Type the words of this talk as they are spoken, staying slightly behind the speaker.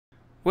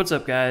What's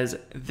up, guys?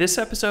 This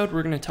episode,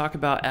 we're going to talk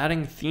about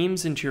adding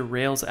themes into your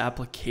Rails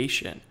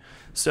application.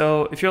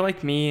 So if you're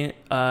like me,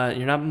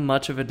 you're not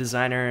much of a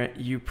designer,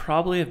 you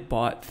probably have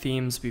bought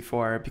themes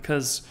before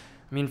because,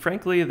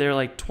 frankly, they're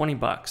like 20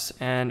 bucks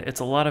and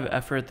it's a lot of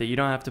effort that you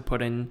don't have to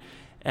put in,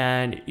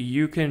 and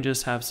you can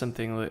just have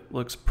something that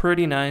looks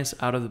pretty nice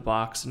out of the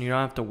box and you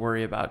don't have to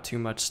worry about too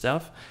much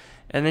stuff.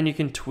 And then you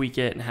can tweak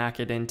it and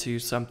hack it into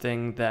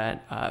something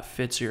that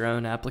fits your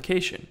own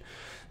application.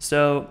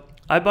 So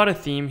I bought a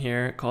theme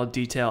here called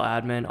Detail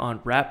Admin on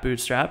Wrap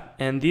Bootstrap,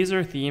 and these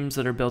are themes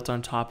that are built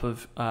on top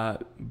of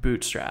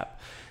Bootstrap.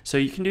 So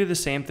you can do the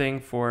same thing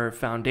for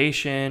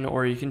Foundation,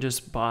 or you can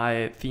just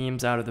buy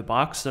themes out of the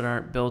box that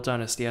aren't built on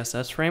a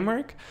CSS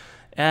framework.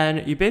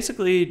 And you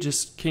basically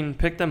just can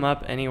pick them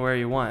up anywhere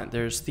you want.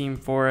 There's Theme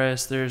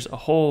Forest, there's a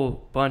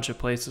whole bunch of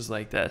places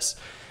like this.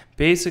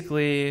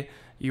 Basically,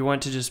 you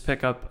want to just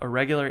pick up a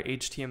regular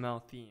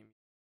HTML theme.